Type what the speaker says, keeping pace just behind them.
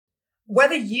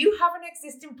Whether you have an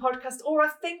existing podcast or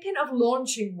are thinking of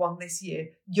launching one this year,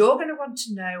 you're going to want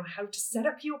to know how to set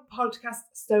up your podcast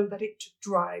so that it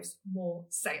drives more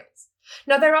sales.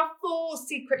 Now, there are 4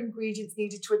 secret ingredients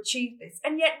needed to achieve this,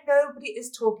 and yet nobody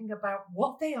is talking about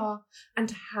what they are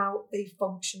and how they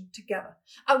function together,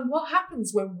 and what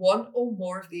happens when one or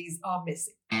more of these are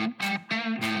missing.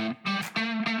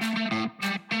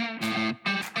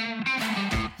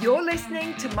 You're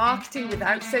listening to Marketing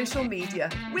Without Social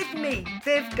Media with me,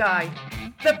 Viv Guy,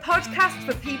 the podcast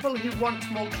for people who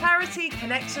want more clarity,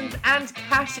 connections, and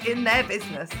cash in their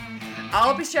business.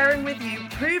 I'll be sharing with you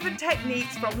proven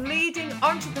techniques from leading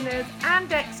entrepreneurs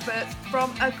and experts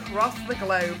from across the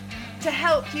globe to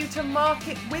help you to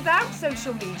market without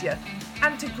social media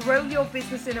and to grow your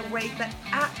business in a way that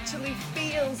actually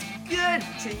feels good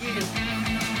to you.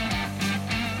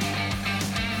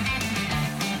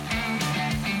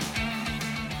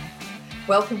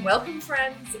 Welcome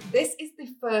friends. This is the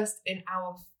first in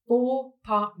our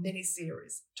 4-part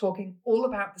mini-series talking all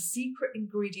about the secret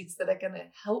ingredients that are going to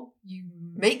help you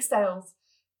make sales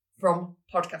from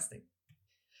podcasting.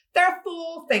 There are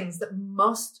 4 things that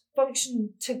must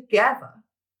function together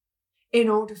in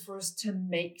order for us to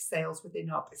make sales within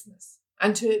our business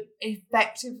and to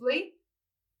effectively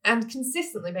and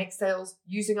consistently make sales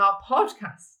using our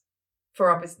podcast for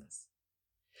our business.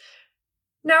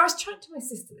 Now, I was chatting to my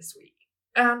sister this week.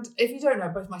 And if you don't know,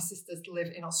 both my sisters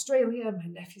live in Australia. My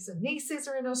nephews and nieces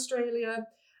are in Australia.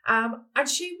 And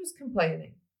she was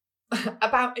complaining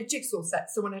about a jigsaw set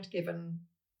someone had given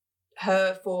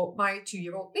her for my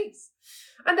 2-year-old niece.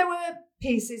 And there were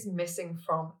pieces missing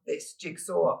from this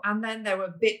jigsaw. And then there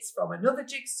were bits from another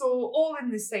jigsaw, all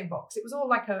in the same box. It was all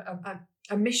like a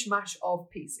mishmash of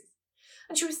pieces.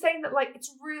 And she was saying that, like,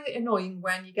 it's really annoying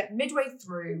when you get midway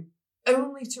through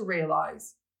only to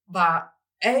realise that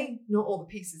A, not all the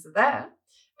pieces are there,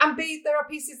 and B, there are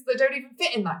pieces that don't even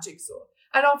fit in that jigsaw.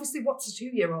 And obviously, what's a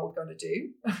 2-year-old going to do?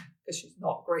 Because she's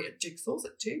not great at jigsaws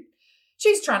at 2.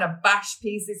 She's trying to bash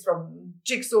pieces from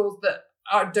jigsaws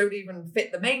that don't even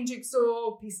fit the main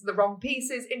jigsaw, pieces of the wrong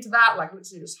pieces into that, like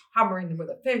literally just hammering them with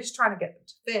a fish, trying to get them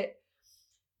to fit.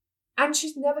 And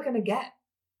she's never going to get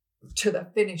to the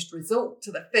finished result,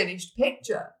 to the finished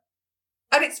picture.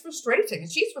 And it's frustrating. And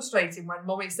she's frustrating when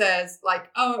Mummy says, like,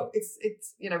 oh, it's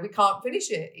we can't finish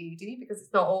it, Edie, because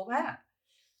it's not all there.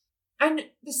 And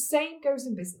the same goes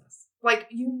in business. Like,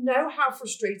 you know how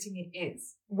frustrating it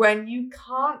is when you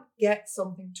can't get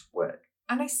something to work.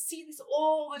 And I see this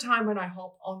all the time when I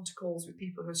hop onto calls with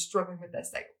people who are struggling with their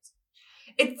sales.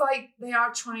 It's like they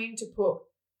are trying to put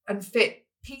and fit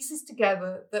pieces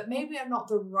together that maybe are not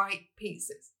the right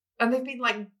pieces. And they've been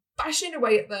like bashing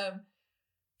away at them,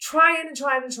 trying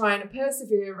and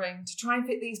persevering to try and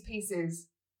fit these pieces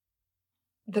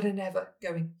that are never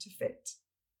going to fit.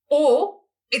 Or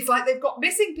it's like they've got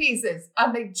missing pieces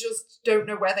and they just don't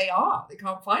know where they are. They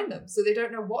can't find them. So they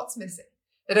don't know what's missing.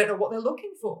 They don't know what they're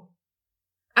looking for.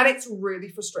 And it's really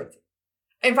frustrating.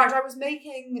 In fact, I was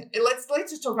making, let's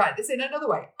just talk about this in another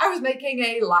way. I was making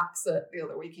a laksa the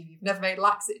other week. If you've never made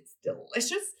laksa, it's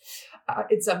delicious.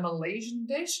 It's a Malaysian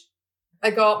dish. I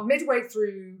got midway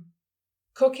through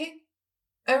cooking,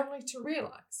 only to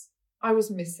realise I was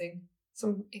missing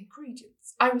some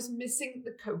ingredients. I was missing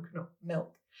the coconut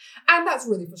milk. And that's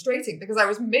really frustrating because I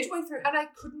was midway through and I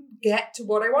couldn't get to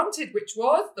what I wanted, which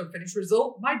was the finished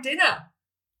result, my dinner.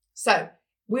 So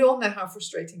we all know how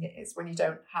frustrating it is when you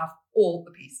don't have all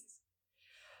the pieces.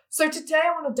 So today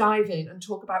I want to dive in and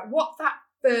talk about what that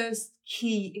first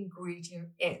key ingredient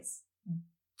is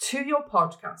to your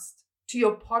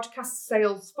podcast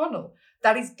sales funnel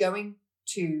that is going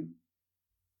to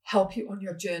help you on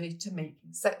your journey to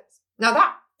making sales. Now,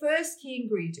 that first key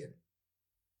ingredient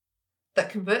that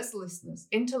converts listeners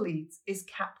into leads is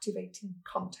captivating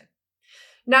content.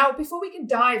 Now, before we can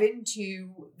dive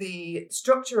into the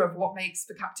structure of what makes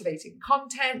for captivating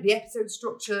content, the episode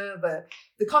structure,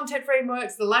 the content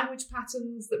frameworks, the language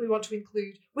patterns that we want to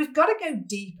include, we've got to go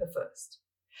deeper first.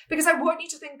 Because I want you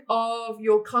to think of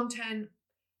your content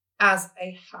as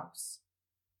a house.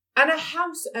 And a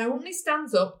house only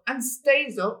stands up and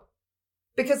stays up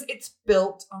because it's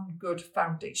built on good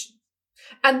foundation.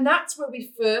 And that's where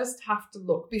we first have to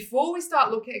look. Before we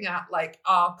start looking at like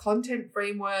our content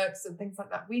frameworks and things like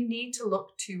that, we need to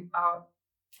look to our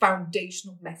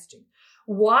foundational messaging.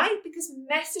 Why? Because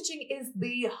messaging is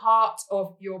the heart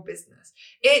of your business.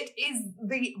 It is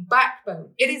the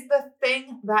backbone. It is the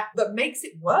thing that makes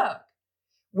it work.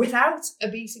 Without a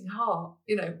beating heart,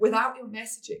 without your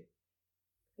messaging,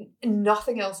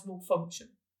 nothing else will function.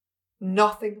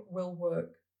 Nothing will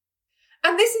work.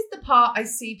 And this is the part I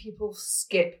see people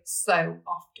skip so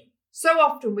often. So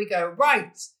often we go, right,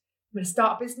 I'm going to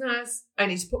start a business. I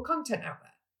need to put content out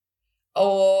there.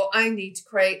 Or I need to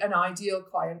create an ideal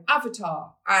client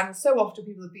avatar. And so often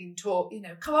people have been taught,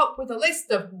 come up with a list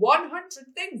of 100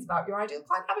 things about your ideal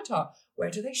client avatar.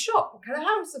 Where do they shop? What kind of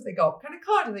house have they got? What kind of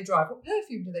car do they drive? What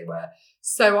perfume do they wear?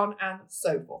 So on and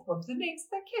so forth. What are the names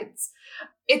of their kids?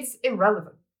 It's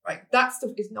irrelevant, right? That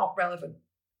stuff is not relevant.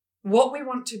 What we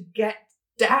want to get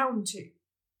down to,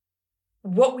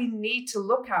 what we need to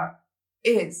look at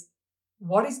is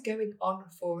what is going on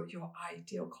for your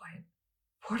ideal client.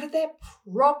 What are their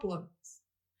problems?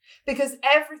 Because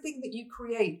everything that you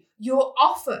create, your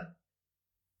offer,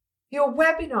 your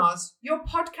webinars, your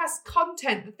podcast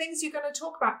content, the things you're going to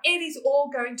talk about, it is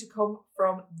all going to come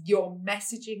from your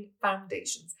messaging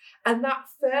foundations. And that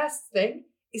first thing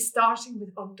is starting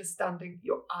with understanding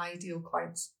your ideal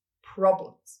client's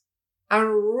problems and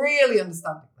really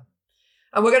understanding them.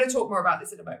 And we're going to talk more about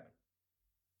this in a moment.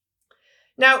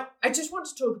 Now, I just want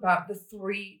to talk about the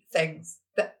 3 things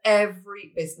that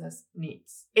every business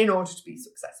needs in order to be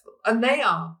successful. And they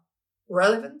are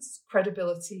relevance,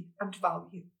 credibility, and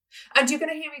value. And you're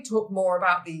going to hear me talk more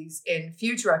about these in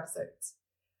future episodes.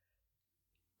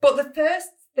 But the first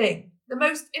thing, the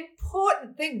most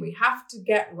important thing we have to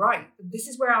get right, and this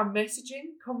is where our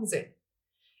messaging comes in,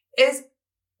 is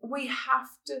we have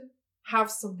to have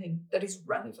something that is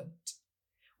relevant.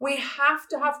 We have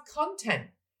to have content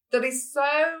that is so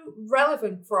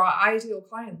relevant for our ideal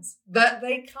clients that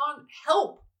they can't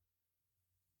help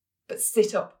but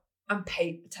sit up and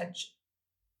pay attention.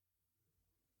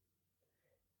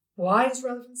 Why is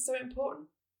relevance so important?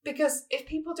 Because if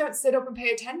people don't sit up and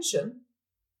pay attention,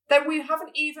 then we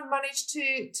haven't even managed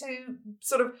to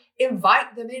sort of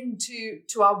invite them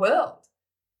into our world.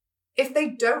 If they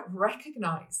don't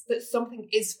recognize that something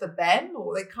is for them,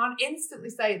 or they can't instantly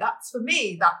say, that's for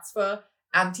me, that's for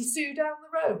Auntie Sue down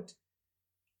the road,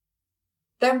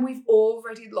 then we've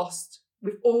already lost.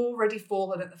 We've already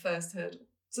fallen at the first hurdle.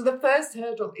 So the first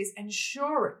hurdle is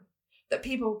ensuring that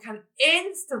people can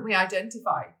instantly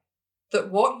identify that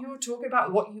what you're talking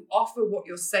about, what you offer, what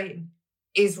you're saying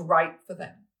is right for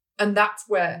them. And that's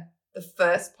where the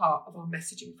first part of our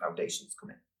messaging foundations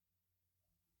come in.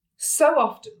 So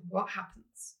often what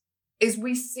happens is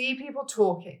we see people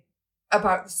talking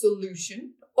about the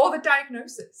solution or the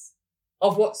diagnosis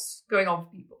of what's going on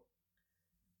for people.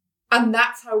 And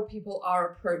that's how people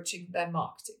are approaching their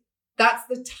marketing. That's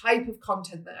the type of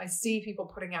content that I see people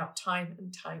putting out time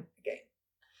and time again.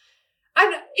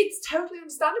 And it's totally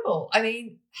understandable. I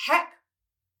mean, heck,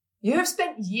 you have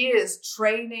spent years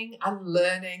training and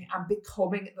learning and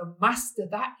becoming the master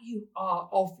that you are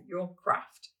of your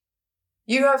craft.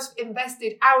 You have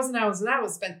invested hours and hours and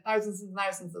hours, spent thousands and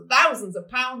thousands and thousands of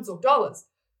pounds or dollars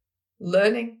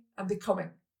learning and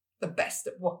becoming the best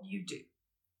at what you do.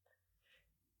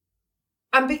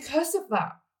 And because of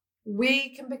that,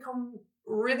 we can become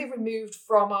really removed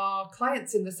from our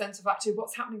clients in the sense of actually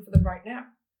what's happening for them right now.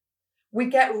 We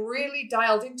get really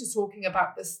dialed into talking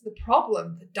about this, the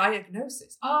problem, the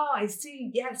diagnosis. I see.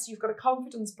 Yes, you've got a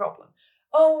confidence problem.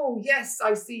 Oh, yes,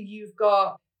 I see you've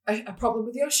got a problem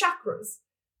with your chakras.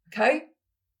 Okay.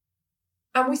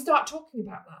 And we start talking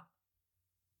about that.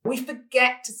 We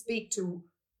forget to speak to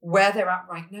where they're at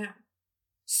right now.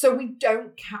 So we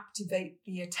don't captivate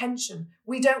the attention.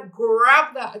 We don't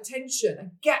grab that attention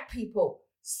and get people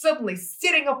suddenly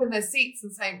sitting up in their seats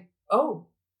and saying, oh,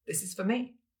 this is for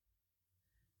me.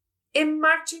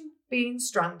 Imagine being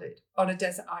stranded on a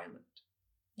desert island.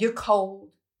 You're cold,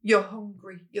 you're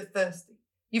hungry, you're thirsty.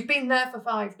 You've been there for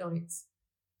 5 nights.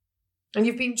 And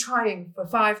you've been trying for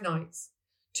 5 nights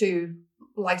to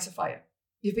light a fire.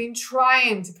 You've been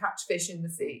trying to catch fish in the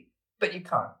sea, but you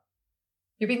can't.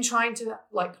 You've been trying to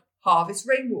harvest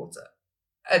rainwater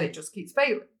and it just keeps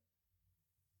failing.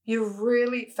 You're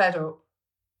really fed up.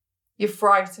 You're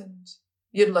frightened.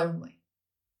 You're lonely.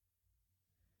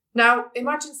 Now,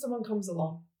 imagine someone comes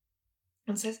along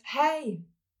and says, hey,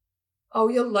 oh,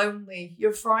 you're lonely.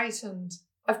 You're frightened.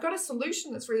 I've got a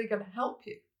solution that's really going to help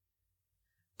you.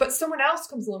 But someone else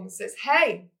comes along and says,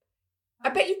 hey, I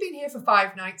bet you've been here for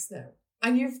 5 nights now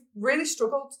and you've really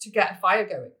struggled to get a fire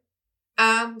going.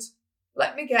 And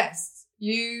let me guess,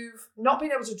 you've not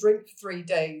been able to drink for 3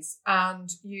 days and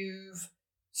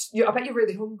I bet you're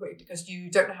really hungry because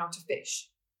you don't know how to fish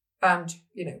and,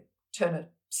 turn a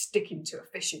stick into a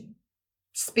fishing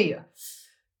spear.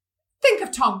 Think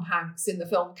of Tom Hanks in the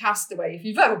film Castaway, if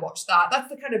you've ever watched that. That's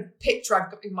the kind of picture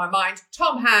I've got in my mind.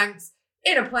 Tom Hanks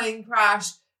in a plane crash,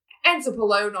 ends up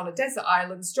alone on a desert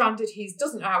island, stranded. He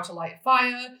doesn't know how to light a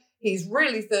fire. He's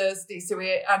really thirsty,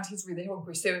 and he's really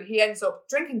hungry. So he ends up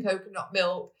drinking coconut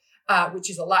milk which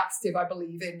is a laxative, I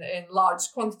believe, in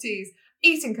large quantities,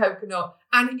 eating coconut,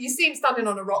 and you see him standing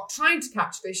on a rock trying to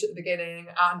catch fish at the beginning,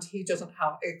 and he doesn't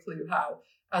have a clue how.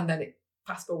 And then it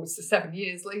fast forwards to 7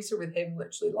 years later with him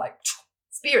literally like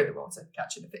spear in the water,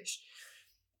 catching a fish.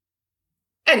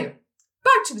 Anyway,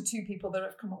 back to the two people that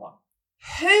have come along.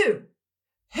 Who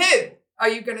are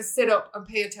you going to sit up and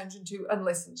pay attention to and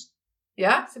listen to?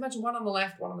 Yeah? So imagine one on the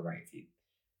left, one on the right of you.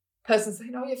 Person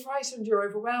saying, oh, you're frightened, you're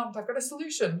overwhelmed, I've got a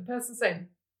solution. Person saying,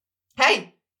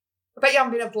 hey, I bet you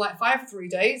haven't been able to light a fire for 3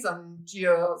 days and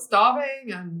you're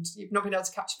starving and you've not been able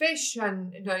to catch fish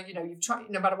and you've tried,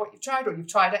 no matter what you've tried, or you've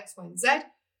tried X, Y, and Z.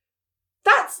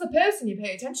 That's the person you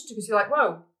pay attention to, because you're like,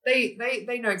 whoa, they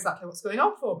know exactly what's going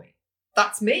on for me.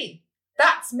 That's me.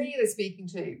 That's me they're speaking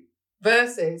to.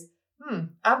 Versus,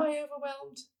 am I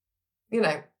overwhelmed?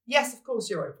 Yes, of course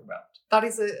you're overwhelmed. That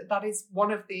is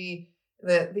one of the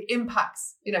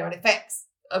impacts, and effects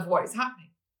of what is happening.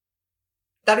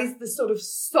 That is the sort of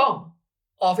sum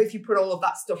of, if you put all of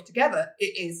that stuff together,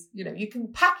 it is, you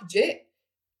can package it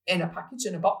in a package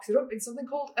and box it up in something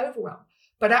called overwhelm.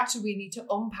 But actually we need to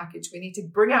unpackage. We need to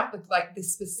bring out the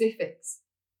specifics.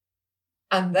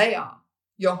 And they are,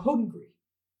 you're hungry,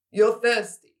 you're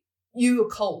thirsty, you are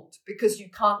cold because you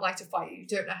can't light a fire, you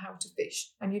don't know how to fish,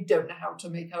 and you don't know how to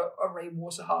make a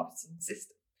rainwater harvesting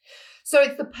system. So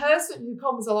it's the person who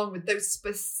comes along with those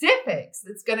specifics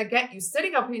that's going to get you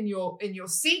sitting up in your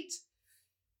seat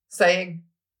saying,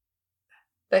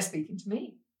 they're speaking to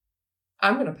me.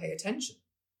 I'm going to pay attention.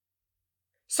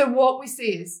 So what we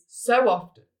see is, so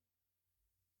often,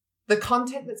 the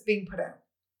content that's being put out,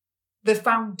 the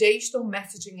foundational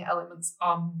messaging elements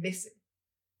are missing.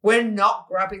 We're not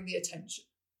grabbing the attention.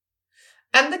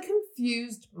 And the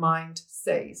confused mind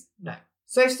says no.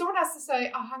 So if someone has to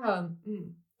say, oh, hang on,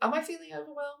 am I feeling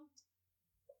overwhelmed?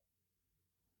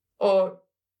 Or,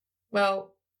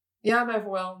 well, yeah, I'm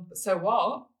overwhelmed, but so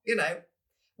what?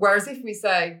 Whereas if we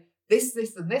say, this,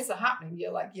 and this are happening,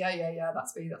 you're like, yeah,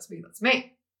 that's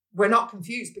me. We're not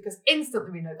confused because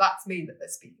instantly we know that's me that they're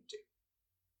speaking to.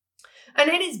 And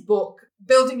in his book,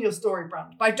 Building Your Story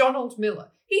Brand by Donald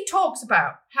Miller, he talks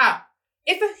about how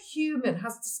if a human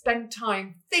has to spend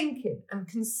time thinking and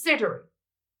considering,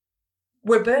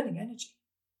 we're burning energy.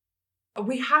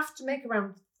 We have to make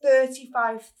around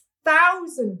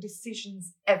 35,000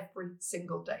 decisions every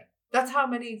single day. That's how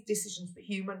many decisions the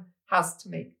human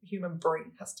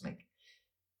brain has to make.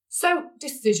 So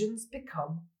decisions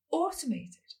become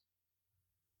automated.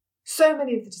 So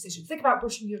many of the decisions. Think about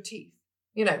brushing your teeth,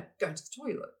 going to the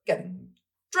toilet, getting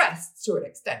dressed to an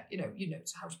extent, you know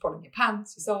how to put on your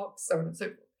pants, your socks, so on and so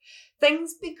forth.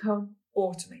 Things become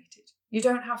automated. You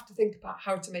don't have to think about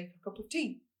how to make a cup of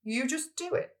tea. You just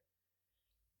do it.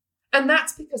 And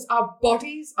that's because our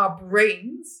bodies, our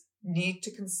brains need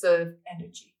to conserve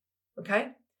energy,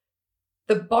 okay?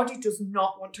 The body does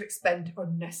not want to expend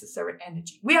unnecessary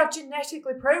energy. We are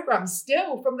genetically programmed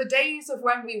still from the days of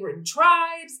when we were in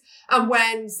tribes and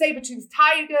when saber-toothed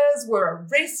tigers were a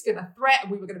risk and a threat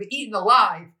and we were going to be eaten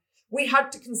alive. We had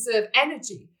to conserve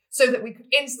energy so that we could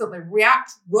instantly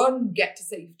react, run, get to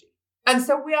safety. And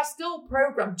so we are still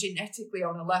programmed genetically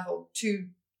on a level to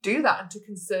do that and to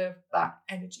conserve that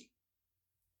energy.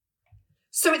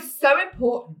 So it's so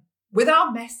important with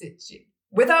our messaging,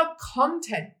 with our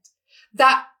content,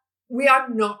 that we are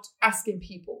not asking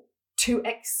people to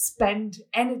expend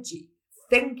energy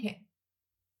thinking.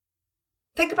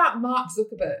 Think about Mark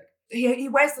Zuckerberg. He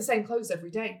wears the same clothes every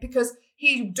day because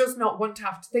he does not want to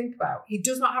have to think about, he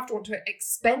does not have to want to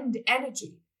expend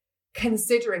energy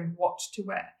considering what to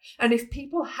wear. And if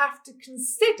people have to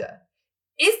consider,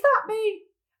 is that me?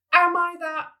 Am I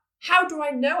that? How do I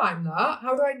know I'm that?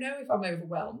 How do I know if I'm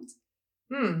overwhelmed?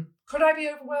 Could I be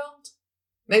overwhelmed?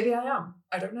 Maybe I am.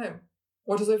 I don't know.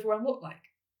 What does overwhelm look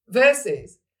like?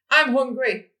 Versus, I'm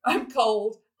hungry, I'm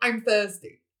cold, I'm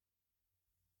thirsty.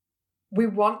 We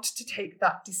want to take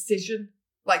that decision,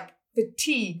 like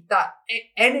fatigue, that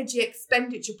energy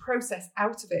expenditure process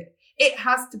out of it. It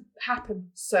has to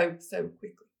happen so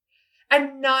quickly.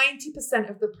 And 90%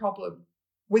 of the problem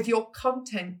with your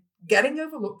content getting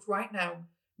overlooked right now,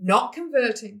 not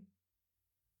converting,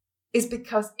 is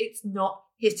because it's not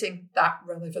hitting that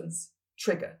relevance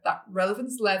trigger. That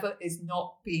relevance lever is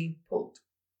not being pulled.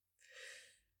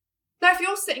 Now, if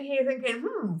you're sitting here thinking,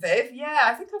 Viv, yeah,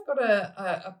 I think I've got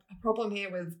a problem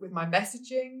here with my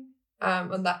messaging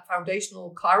and that foundational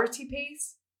clarity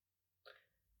piece,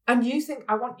 and you think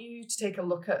I want you to take a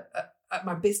look at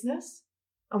my business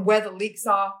and where the leaks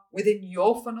are within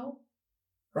your funnel,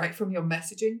 right from your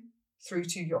messaging through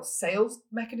to your sales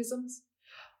mechanisms,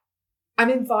 I'm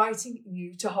inviting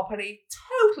you to hop on a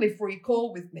totally free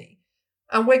call with me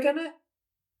And we're going to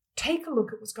take a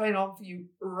look at what's going on for you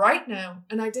right now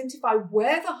and identify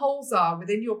where the holes are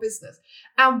within your business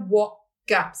and what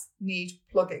gaps need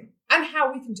plugging and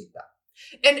how we can do that.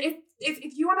 And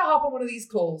if you want to hop on one of these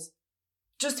calls,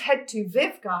 just head to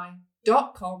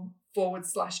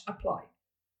vivguy.com/apply.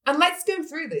 And let's go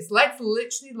through this. Let's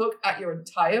literally look at your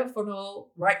entire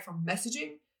funnel, right from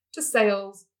messaging to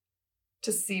sales,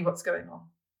 to see what's going on.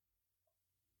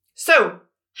 So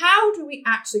how do we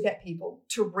actually get people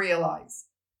to realize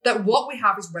that what we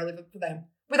have is relevant for them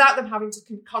without them having to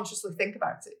consciously think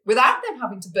about it, without them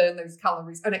having to burn those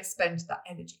calories and expend that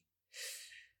energy?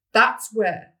 That's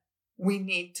where we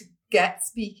need to get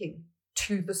speaking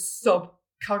to the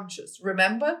subconscious.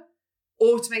 Remember,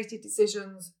 automated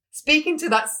decisions, speaking to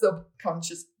that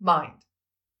subconscious mind.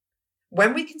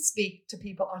 When we can speak to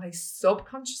people on a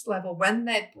subconscious level, when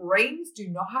their brains do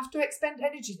not have to expend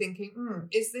energy thinking,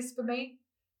 is this for me?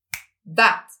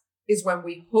 That is when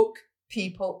we hook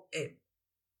people in.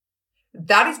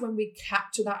 That is when we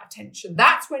capture that attention.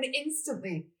 That's when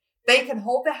instantly they can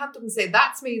hold their hand up and say,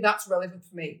 that's me, that's relevant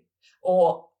for me.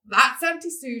 Or that's Auntie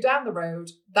Sue down the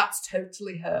road, that's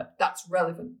totally her, that's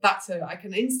relevant, that's her. I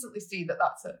can instantly see that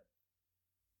that's her.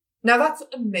 Now that's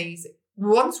amazing.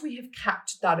 Once we have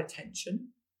captured that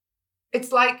attention,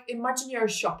 it's like, imagine you're a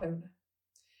shop owner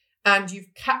and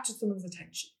you've captured someone's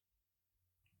attention.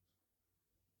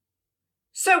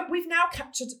 So we've now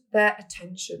captured their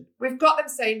attention. We've got them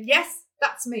saying, yes,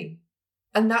 that's me.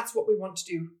 And that's what we want to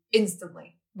do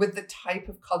instantly with the type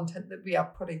of content that we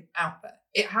are putting out there.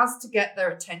 It has to get their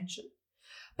attention.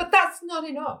 But that's not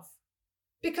enough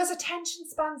because attention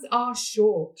spans are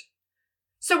short.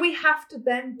 So we have to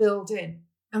then build in.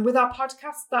 And with our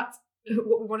podcast, that's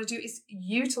what we want to do is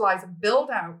utilize and build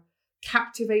out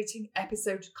captivating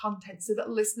episode content so that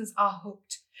listeners are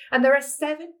hooked. And there are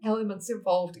 7 elements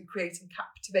involved in creating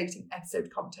captivating episode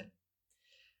content.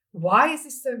 Why is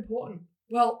this so important?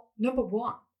 Well, number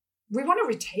 1, we want to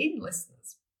retain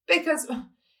listeners because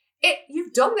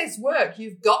you've done this work.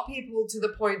 You've got people to the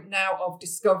point now of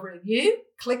discovering you,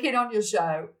 clicking on your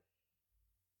show.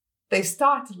 They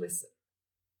start to listen.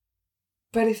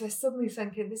 But if they're suddenly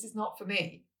thinking, this is not for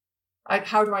me,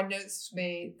 how do I know this is for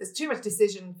me? There's too much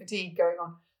decision fatigue going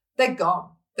on. They're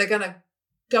gone. They're going to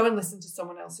go and listen to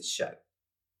someone else's show.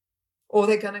 Or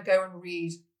they're going to go and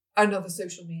read another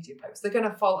social media post. They're going to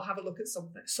have a look at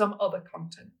some other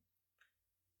content.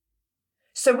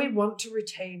 So we want to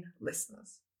retain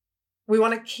listeners. We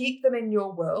want to keep them in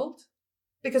your world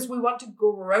because we want to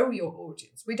grow your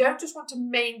audience. We don't just want to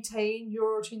maintain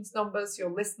your audience numbers,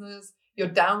 your listeners, your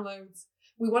downloads.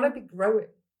 We want to be growing.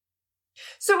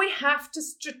 So we have to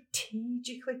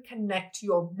strategically connect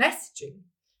your messaging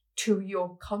to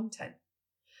your content.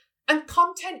 And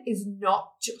content is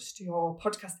not just your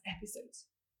podcast episodes.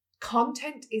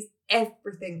 Content is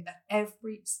everything at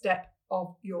every step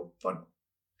of your funnel.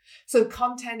 So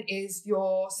content is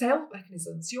your sales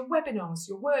mechanisms, your webinars,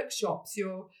 your workshops,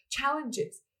 your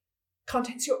challenges.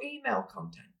 Content's your email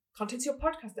content. Content's your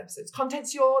podcast episodes.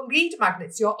 Content's your lead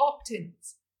magnets, your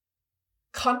opt-ins.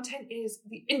 Content is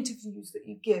the interviews that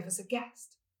you give as a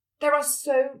guest. There are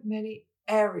so many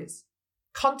areas.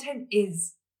 Content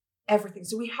is everything.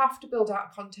 So we have to build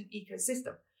out a content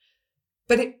ecosystem.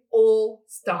 But it all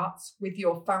starts with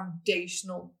your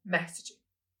foundational messaging.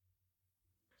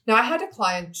 Now, I had a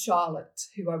client, Charlotte,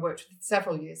 who I worked with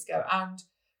several years ago, and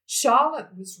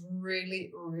Charlotte was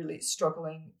really, really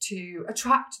struggling to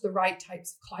attract the right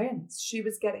types of clients. She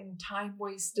was getting time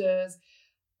wasters,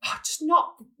 just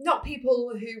not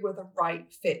people who were the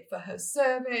right fit for her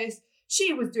service.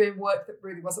 She was doing work that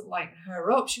really wasn't lighting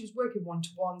her up. She was working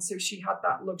one-to-one, so she had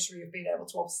that luxury of being able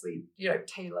to obviously,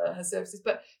 tailor her services.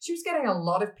 But she was getting a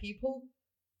lot of people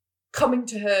coming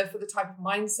to her for the type of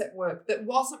mindset work that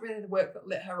wasn't really the work that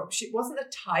lit her up. It wasn't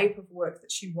the type of work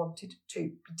that she wanted to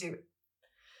be doing.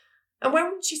 And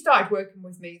when she started working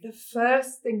with me, the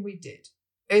first thing we did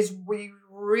is we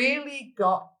really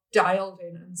got dialed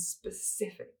in and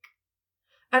specific.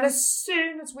 And as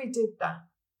soon as we did that,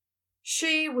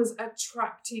 she was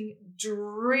attracting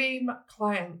dream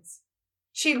clients.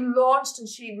 She launched and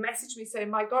she messaged me saying,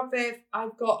 my God, Viv,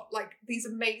 I've got these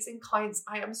amazing clients.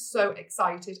 I am so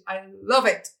excited. I love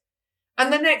it.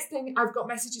 And the next thing, I've got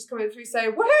messages coming through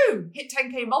saying, woohoo, hit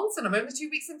 10K months and I'm only 2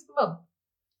 weeks into the month.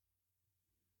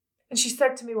 And she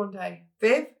said to me one day,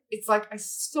 Viv, it's like I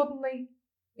suddenly,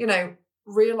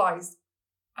 realized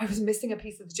I was missing a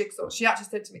piece of the jigsaw. She actually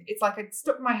said to me, it's like I'd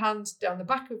stuck my hand down the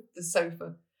back of the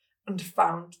sofa and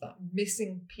found that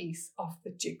missing piece of the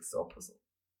jigsaw puzzle.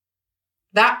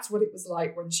 That's what it was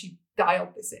like when she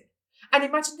dialed this in. And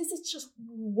imagine this is just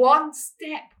one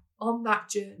step on that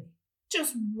journey.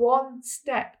 just one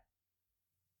step.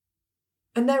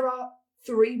 And there are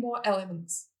 3 more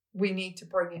elements we need to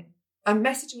bring in. And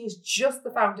messaging is just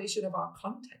the foundation of our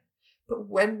content. But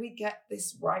when we get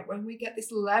this right, when we get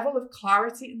this level of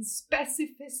clarity and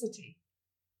specificity,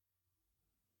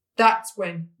 that's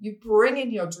when you bring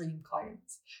in your dream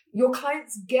clients. Your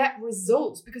clients get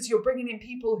results because you're bringing in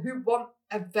people who want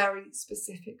a very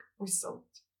specific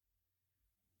result.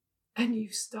 And you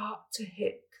start to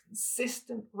hit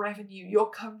consistent revenue. Your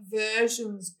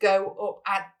conversions go up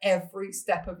at every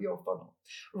step of your funnel,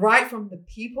 right from the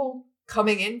people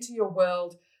coming into your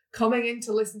world, coming in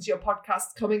to listen to your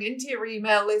podcast, coming into your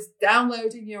email list,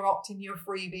 downloading your opt-in, your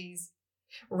freebies,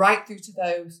 right through to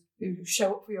those who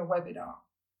show up for your webinar,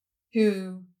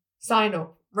 who sign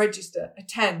up, register,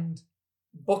 attend,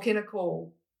 book in a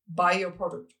call, buy your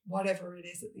product, whatever it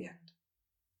is at the end.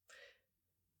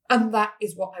 And that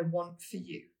is what I want for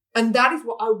you. And that is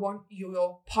what I want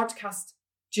your podcast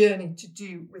journey to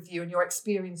do with you and your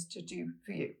experience to do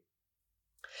for you.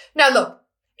 Now, look,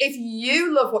 if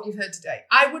you love what you've heard today,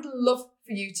 I would love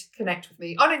for you to connect with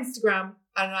me on Instagram,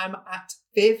 and I'm at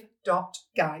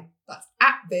viv.guy. That's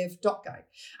at viv.guy.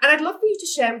 And I'd love for you to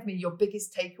share with me your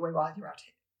biggest takeaway while you're at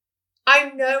it.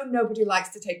 I know nobody likes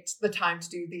to take the time to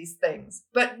do these things,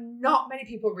 but not many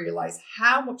people realize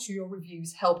how much your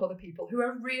reviews help other people who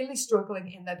are really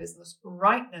struggling in their business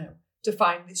right now to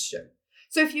find this show.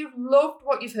 So if you've loved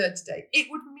what you've heard today, it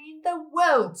would mean the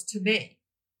world to me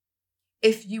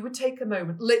if you would take a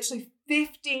moment, literally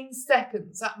 15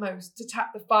 seconds at most, to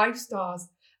tap the 5 stars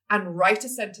and write a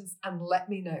sentence and let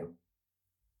me know.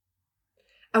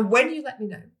 And when you let me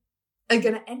know, I'm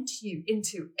going to enter you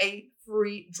into a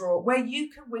free draw where you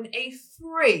can win a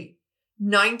free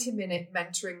 90-minute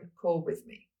mentoring call with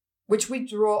me, which we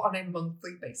draw on a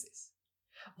monthly basis.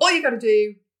 All you got to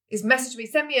do is message me,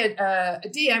 send me a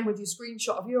DM with your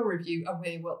screenshot of your review, and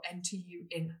we will enter you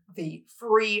in the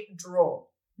free draw.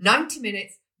 90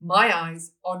 minutes, my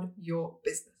eyes on your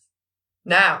business.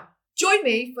 Now, join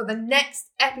me for the next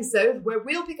episode where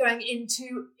we'll be going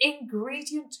into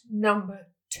ingredient number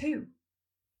 2.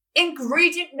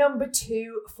 Ingredient number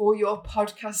 2 for your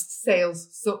podcast sales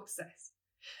success.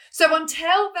 So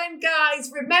until then, guys,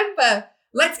 remember,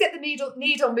 let's get the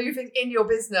needle moving in your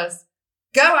business.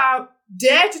 Go out,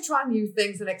 dare to try new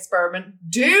things and experiment,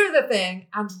 do the thing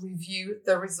and review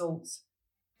the results.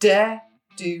 Dare,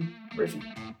 do, review.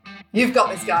 You've got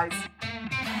this, guys.